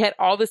 So we had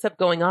all this stuff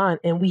going on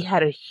and we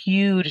had a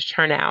huge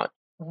turnout,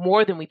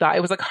 more than we thought.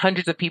 It was like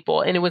hundreds of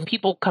people. And it was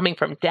people coming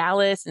from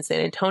Dallas and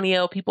San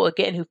Antonio, people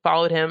again who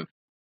followed him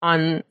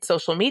on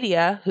social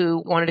media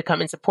who wanted to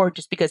come and support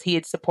just because he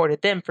had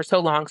supported them for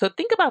so long. So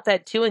think about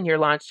that too in your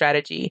launch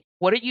strategy.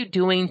 What are you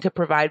doing to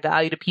provide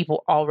value to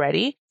people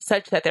already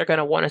such that they're going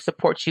to want to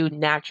support you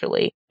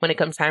naturally when it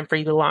comes time for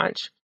you to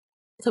launch?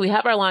 So we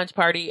have our launch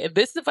party. And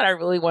this is what I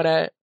really want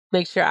to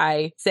make sure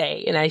I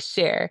say and I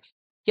share.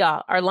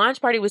 Y'all, our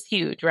launch party was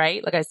huge,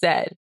 right? Like I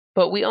said,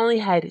 but we only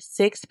had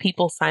 6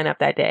 people sign up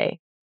that day.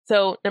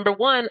 So number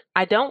one,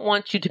 I don't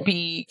want you to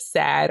be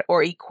sad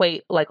or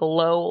equate like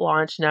low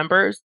launch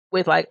numbers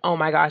with like, oh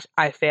my gosh,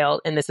 I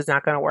failed and this is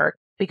not going to work.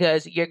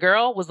 Because your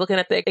girl was looking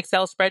at the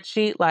Excel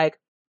spreadsheet like,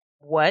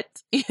 what?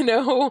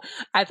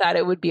 I thought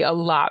it would be a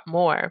lot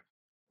more.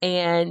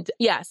 And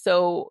yeah,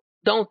 so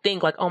don't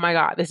think like, oh my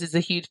God, this is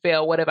a huge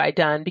fail. What have I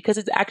done? Because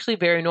it's actually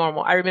very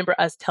normal. I remember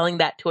us telling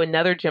that to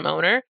another gym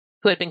owner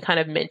who had been kind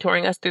of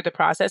mentoring us through the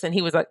process. And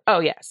he was like, oh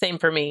yeah, same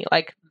for me.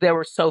 Like there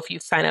were so few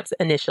signups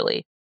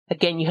initially.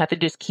 Again, you have to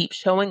just keep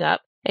showing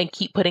up and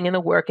keep putting in the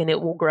work and it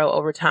will grow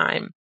over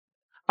time.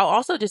 I'll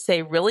also just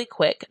say really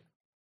quick,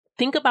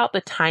 think about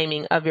the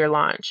timing of your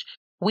launch.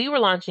 We were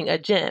launching a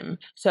gym.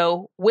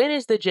 So when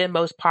is the gym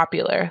most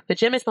popular? The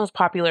gym is most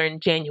popular in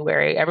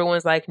January.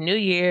 Everyone's like, new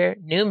year,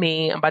 new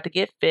me, I'm about to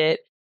get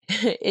fit.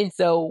 And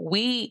so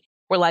we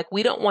were like,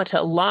 we don't want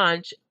to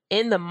launch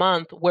in the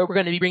month where we're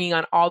going to be bringing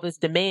on all this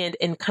demand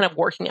and kind of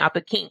working out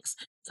the kinks.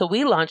 So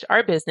we launched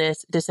our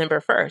business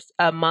December 1st,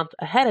 a month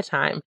ahead of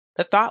time.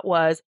 The thought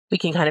was we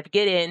can kind of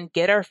get in,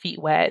 get our feet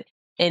wet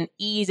and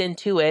ease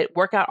into it,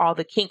 work out all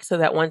the kinks so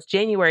that once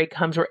January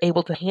comes, we're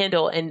able to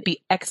handle and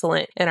be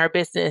excellent in our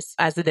business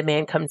as the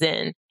demand comes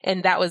in.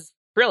 And that was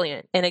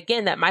brilliant. And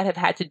again, that might have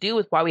had to do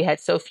with why we had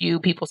so few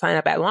people sign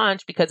up at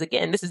launch, because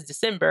again, this is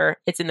December.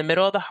 It's in the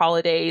middle of the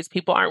holidays.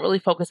 People aren't really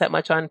focused that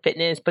much on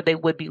fitness, but they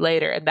would be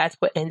later. And that's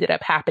what ended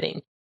up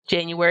happening.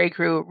 January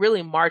grew.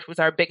 Really, March was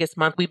our biggest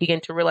month. We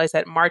began to realize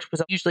that March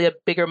was usually a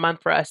bigger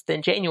month for us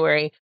than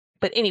January.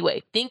 But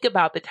anyway, think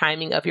about the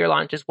timing of your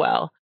launch as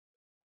well.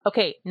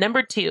 Okay,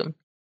 number 2,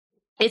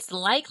 it's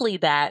likely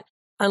that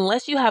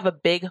unless you have a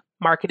big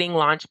marketing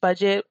launch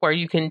budget where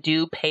you can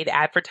do paid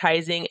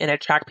advertising and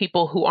attract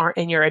people who aren't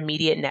in your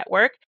immediate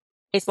network,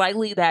 it's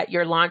likely that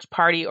your launch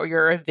party or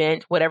your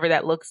event, whatever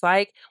that looks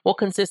like, will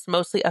consist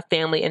mostly of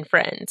family and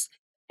friends.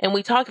 And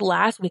we talked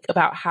last week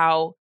about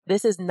how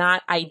this is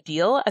not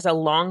ideal as a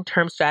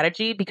long-term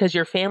strategy because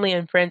your family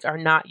and friends are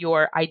not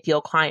your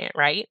ideal client,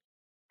 right?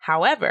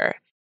 However,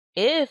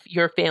 if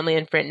your family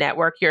and friend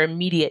network, your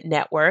immediate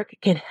network,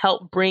 can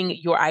help bring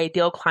your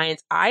ideal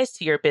clients' eyes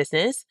to your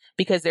business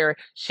because they're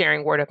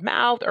sharing word of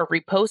mouth or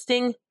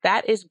reposting,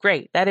 that is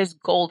great. That is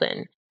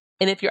golden.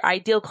 And if your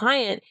ideal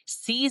client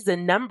sees the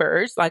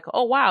numbers, like,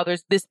 oh, wow,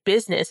 there's this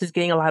business is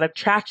getting a lot of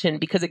traction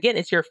because, again,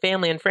 it's your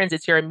family and friends,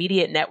 it's your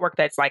immediate network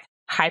that's like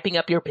hyping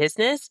up your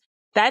business,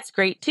 that's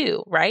great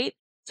too, right?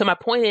 So my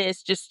point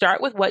is just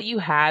start with what you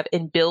have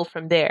and build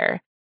from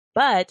there.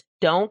 But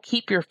don't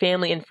keep your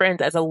family and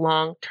friends as a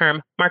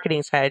long-term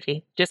marketing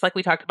strategy, just like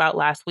we talked about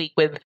last week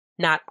with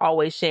not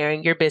always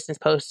sharing your business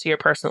posts to your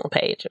personal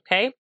page,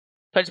 okay?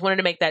 So I just wanted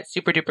to make that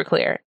super duper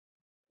clear.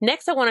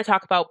 Next, I want to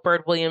talk about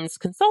Bird Williams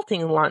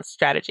Consulting launch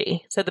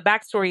strategy. So the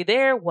backstory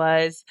there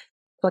was,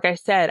 like I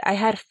said, I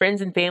had friends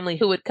and family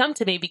who would come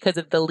to me because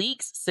of the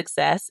league's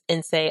success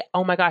and say,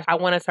 oh my gosh, I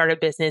want to start a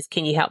business.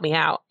 Can you help me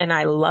out? And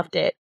I loved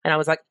it. And I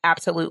was like,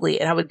 absolutely.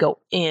 And I would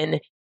go in.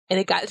 And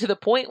it got to the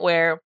point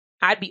where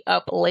I'd be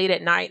up late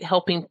at night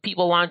helping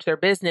people launch their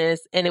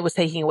business, and it was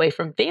taking away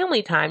from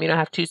family time. I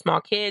have 2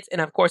 small kids,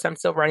 and of course, I'm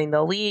still running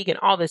the league and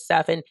all this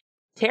stuff. And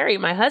Terry,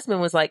 my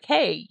husband, was like,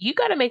 hey, you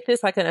got to make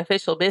this like an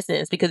official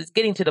business because it's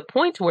getting to the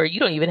point where you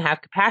don't even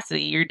have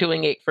capacity. You're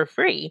doing it for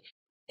free.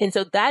 And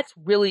so that's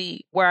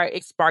really where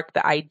it sparked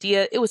the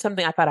idea. It was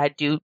something I thought I'd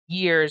do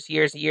years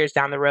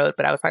down the road,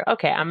 but I was like,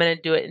 okay, I'm going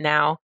to do it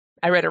now.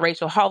 I read a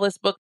Rachel Hollis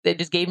book that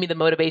just gave me the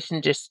motivation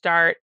to just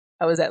start.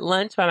 I was at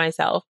lunch by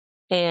myself.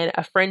 And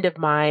a friend of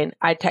mine,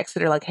 I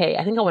texted her like, hey,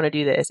 I think I want to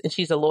do this. And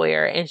she's a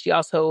lawyer and she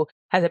also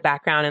has a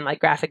background in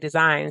like graphic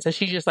design. So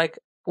she just like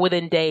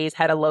within days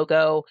had a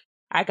logo.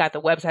 I got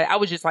the website. I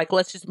was just like,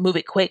 let's just move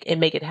it quick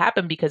and make it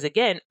happen. Because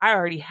again, I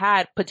already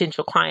had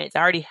potential clients. I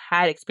already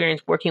had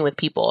experience working with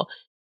people.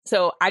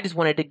 So I just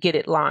wanted to get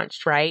it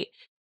launched, right?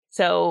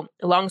 So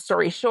long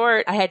story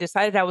short, I had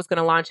decided I was going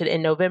to launch it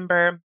in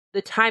November.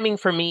 The timing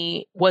for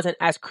me wasn't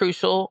as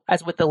crucial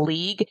as with the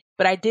league,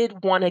 but I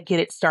did want to get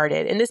it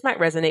started. And this might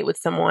resonate with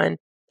someone.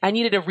 I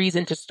needed a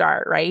reason to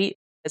start, right?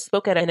 I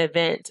spoke at an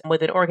event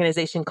with an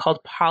organization called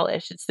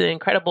Polish. It's an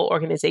incredible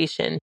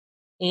organization.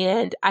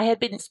 And I had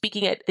been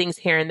speaking at things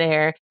here and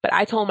there, but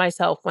I told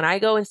myself when I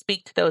go and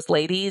speak to those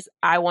ladies,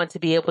 I want to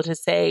be able to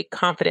say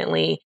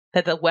confidently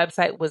that the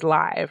website was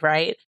live,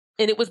 right?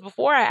 And it was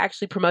before I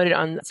actually promoted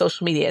on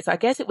social media. So I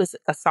guess it was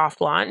a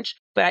soft launch,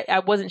 but I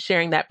wasn't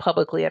sharing that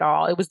publicly at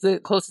all. It was the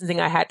closest thing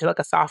I had to like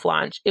a soft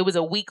launch. It was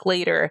a week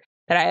later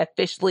that I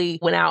officially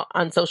went out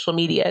on social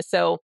media.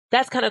 So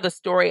that's kind of the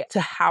story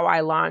to how I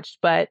launched.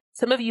 But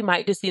some of you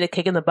might just need a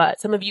kick in the butt.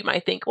 Some of you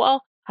might think,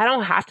 well, I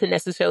don't have to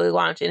necessarily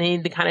launch in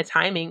any kind of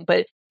timing,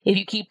 but if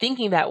you keep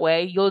thinking that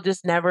way, you'll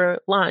just never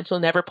launch.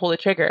 You'll never pull the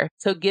trigger.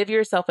 So give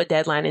yourself a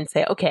deadline and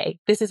say, okay,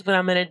 this is when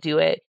I'm going to do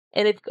it.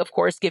 And of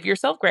course, give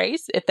yourself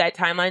grace. If that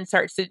timeline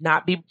starts to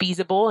not be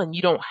feasible and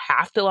you don't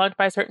have to launch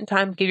by a certain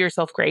time, give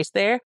yourself grace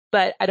there.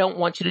 But I don't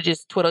want you to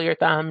just twiddle your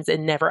thumbs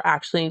and never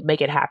actually make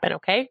it happen,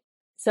 okay?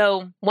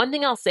 So one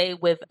thing I'll say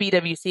with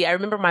BWC, I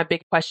remember my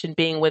big question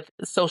being with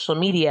social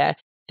media,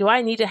 do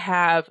I need to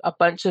have a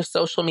bunch of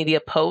social media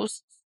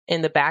posts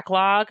in the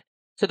backlog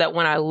so that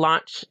when I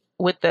launch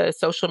with the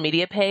social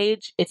media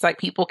page, it's like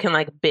people can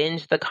like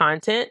binge the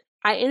content?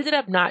 I ended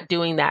up not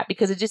doing that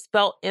because it just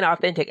felt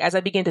inauthentic. As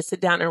I began to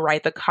sit down and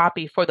write the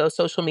copy for those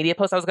social media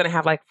posts, I was going to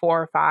have like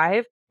 4 or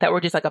 5 that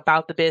were just like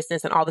about the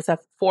business and all this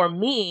stuff. For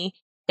me,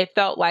 it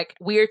felt like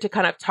weird to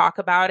kind of talk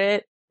about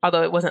it.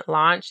 Although it wasn't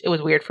launched, it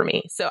was weird for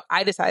me. So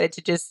I decided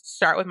to just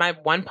start with my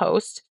one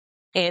post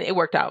and it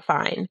worked out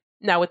fine.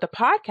 Now with the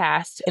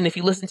podcast, and if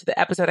you listen to the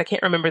episode, I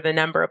can't remember the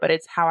number, but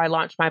it's how I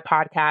launched my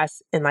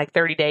podcast in like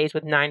 30 days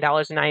with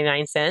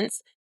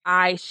 $9.99.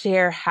 I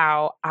share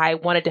how I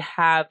wanted to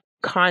have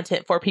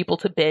content for people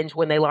to binge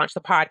when they launch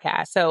the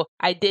podcast. So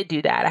I did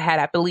do that. I had,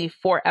 I believe,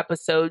 4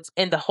 episodes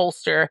in the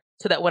holster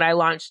so that when I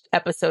launched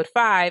episode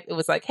 5, it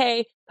was like,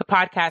 hey, the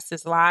podcast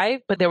is live,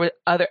 but there were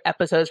other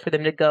episodes for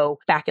them to go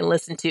back and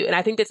listen to. And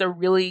I think that's a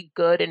really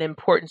good and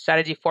important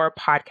strategy for a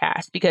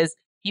podcast because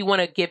you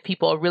want to give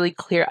people a really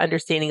clear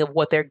understanding of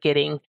what they're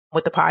getting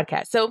with the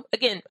podcast. So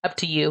again, up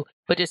to you,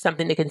 but just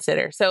something to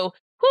consider. So,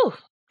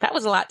 that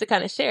was a lot to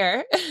kind of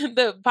share.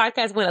 The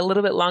podcast went a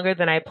little bit longer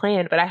than I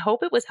planned, but I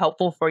hope it was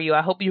helpful for you.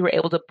 I hope you were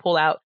able to pull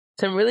out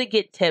some really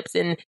good tips.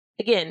 And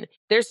Again,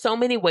 there's so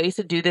many ways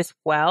to do this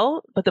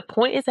well, but the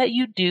point is that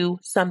you do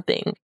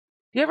something.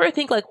 Do you ever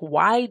think like,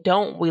 why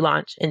don't we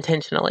launch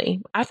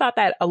intentionally? I thought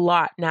that a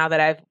lot now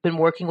that I've been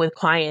working with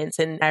clients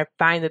and I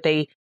find that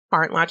they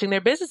aren't launching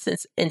their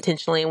businesses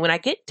intentionally. And when I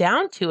get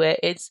down to it,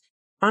 it's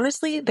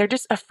honestly, they're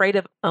just afraid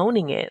of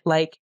owning it.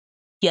 Like,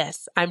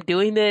 yes, I'm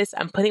doing this.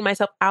 I'm putting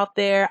myself out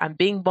there. I'm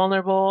being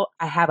vulnerable.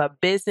 I have a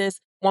business.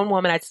 One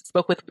woman I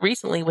spoke with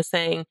recently was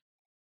saying,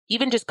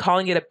 even just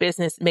calling it a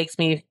business makes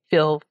me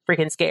feel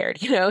freaking scared.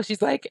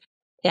 She's like,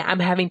 yeah, I'm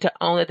having to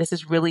own that this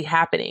is really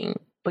happening.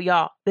 But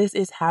y'all, this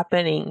is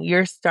happening.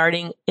 You're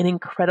starting an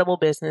incredible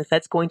business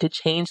that's going to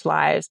change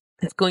lives,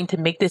 that's going to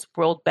make this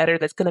world better,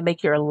 that's going to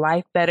make your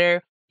life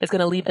better, that's going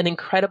to leave an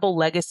incredible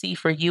legacy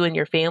for you and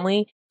your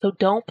family. So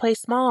don't play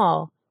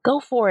small. Go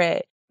for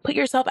it. Put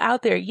yourself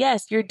out there.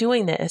 Yes, you're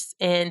doing this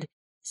and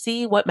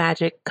see what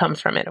magic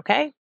comes from it,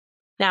 okay?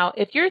 Now,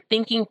 if you're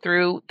thinking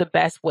through the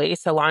best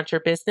ways to launch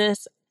your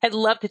business, I'd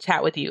love to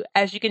chat with you.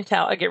 As you can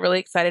tell, I get really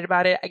excited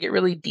about it. I get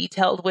really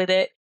detailed with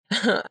it.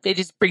 It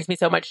just brings me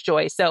so much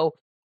joy. So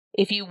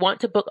if you want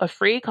to book a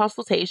free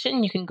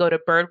consultation, you can go to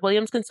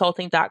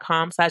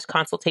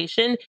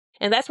birdwilliamsconsulting.com/consultation.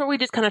 And that's where we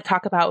just kind of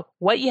talk about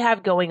what you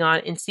have going on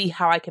and see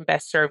how I can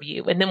best serve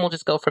you. And then we'll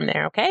just go from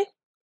there. Okay.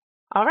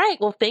 All right.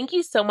 Well, thank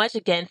you so much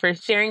again for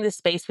sharing this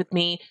space with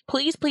me.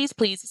 Please, please,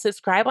 please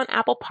subscribe on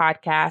Apple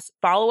Podcasts,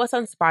 follow us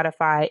on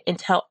Spotify, and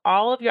tell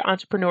all of your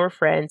entrepreneur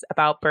friends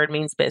about Bird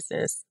Means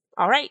Business.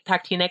 All right.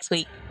 Talk to you next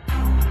week.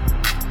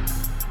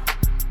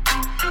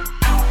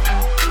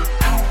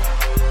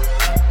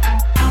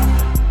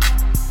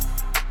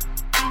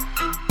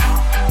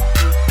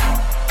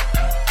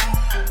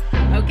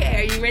 Okay.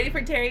 Are you ready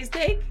for Terry's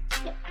take?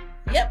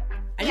 Yep.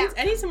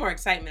 I need some more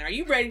excitement. Are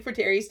you ready for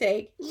Terry's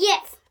take?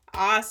 Yes.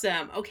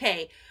 Awesome.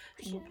 Okay.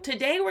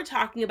 Today we're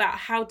talking about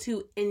how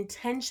to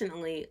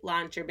intentionally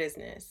launch your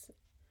business.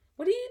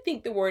 What do you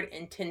think the word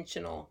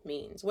intentional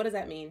means? What does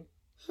that mean?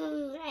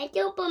 I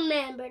don't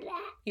remember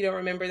that. You don't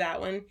remember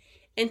that one?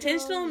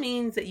 Intentional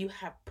means that you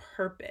have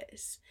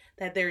purpose,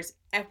 that there's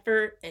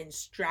effort and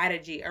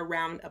strategy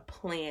around a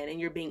plan, and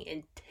you're being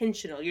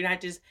intentional. You're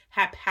not just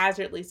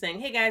haphazardly saying,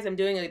 hey guys, I'm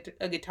doing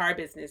a guitar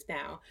business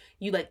now.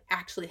 You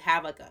actually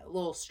have a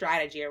little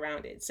strategy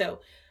around it. So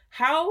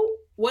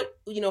what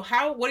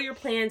are your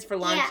plans for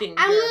launching? Yeah,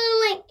 I'm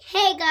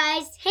hey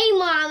guys, hey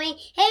mommy,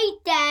 hey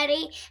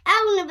daddy,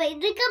 I want to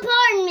make the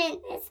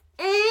apartment.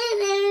 My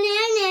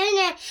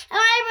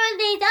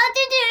birthday's all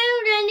to do,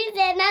 and he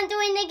said I'm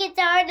doing the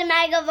guitar, the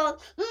microphone.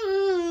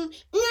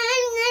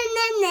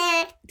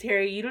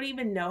 Terry, you don't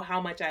even know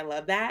how much I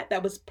love that.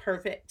 That was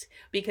perfect.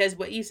 Because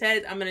what you said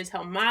is I'm going to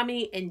tell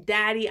mommy and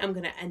daddy, I'm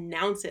going to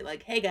announce it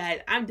like, hey guys,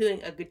 I'm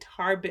doing a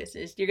guitar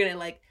business. You're going to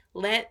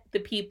let the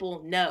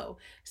people know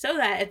so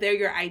that if they're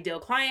your ideal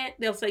client,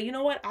 they'll say, you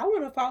know what? I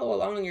want to follow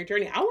along on your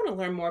journey. I want to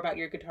learn more about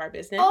your guitar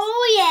business.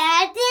 Oh,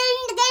 yeah.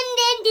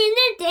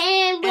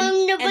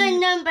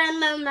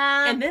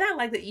 And then I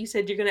like that you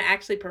said you're going to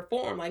actually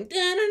perform you're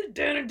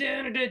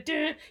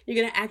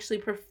going to actually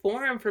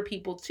perform for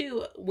people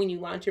too when you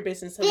launch your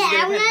business. So yeah,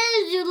 I'm going to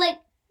do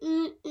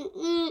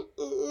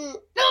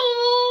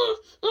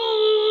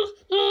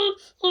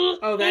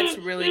Oh, that's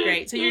really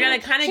great. So you're going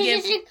to kind of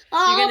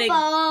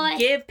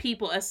give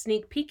people a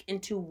sneak peek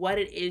into what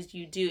it is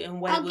you do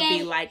and what it would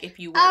be like if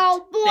you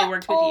they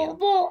worked with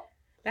you.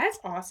 That's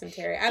awesome,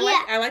 Terry.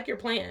 I like your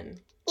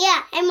plan.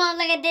 Yeah, I'm more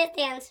like a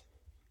dance.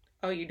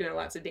 Oh, you're doing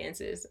lots of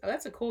dances. Oh,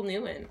 that's a cool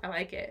new one. I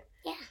like it.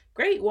 Yeah.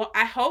 Great. Well,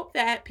 I hope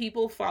that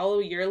people follow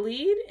your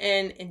lead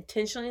and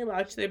intentionally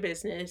launch their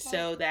business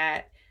so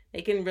that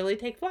they can really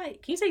take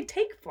flight. Can you say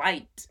take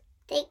flight?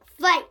 Take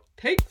flight.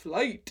 Take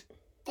flight.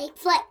 Take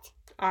flight.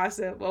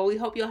 Awesome. Well, we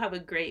hope you'll have a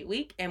great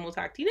week, and we'll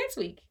talk to you next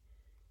week.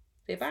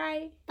 Say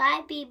bye.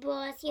 Bye,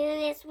 people. See you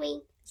next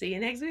week. See you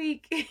next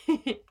week.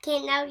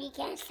 Okay, now you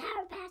can get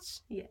Sour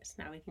Patch. Yes,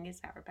 now we can get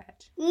Sour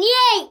Patch.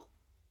 Yay!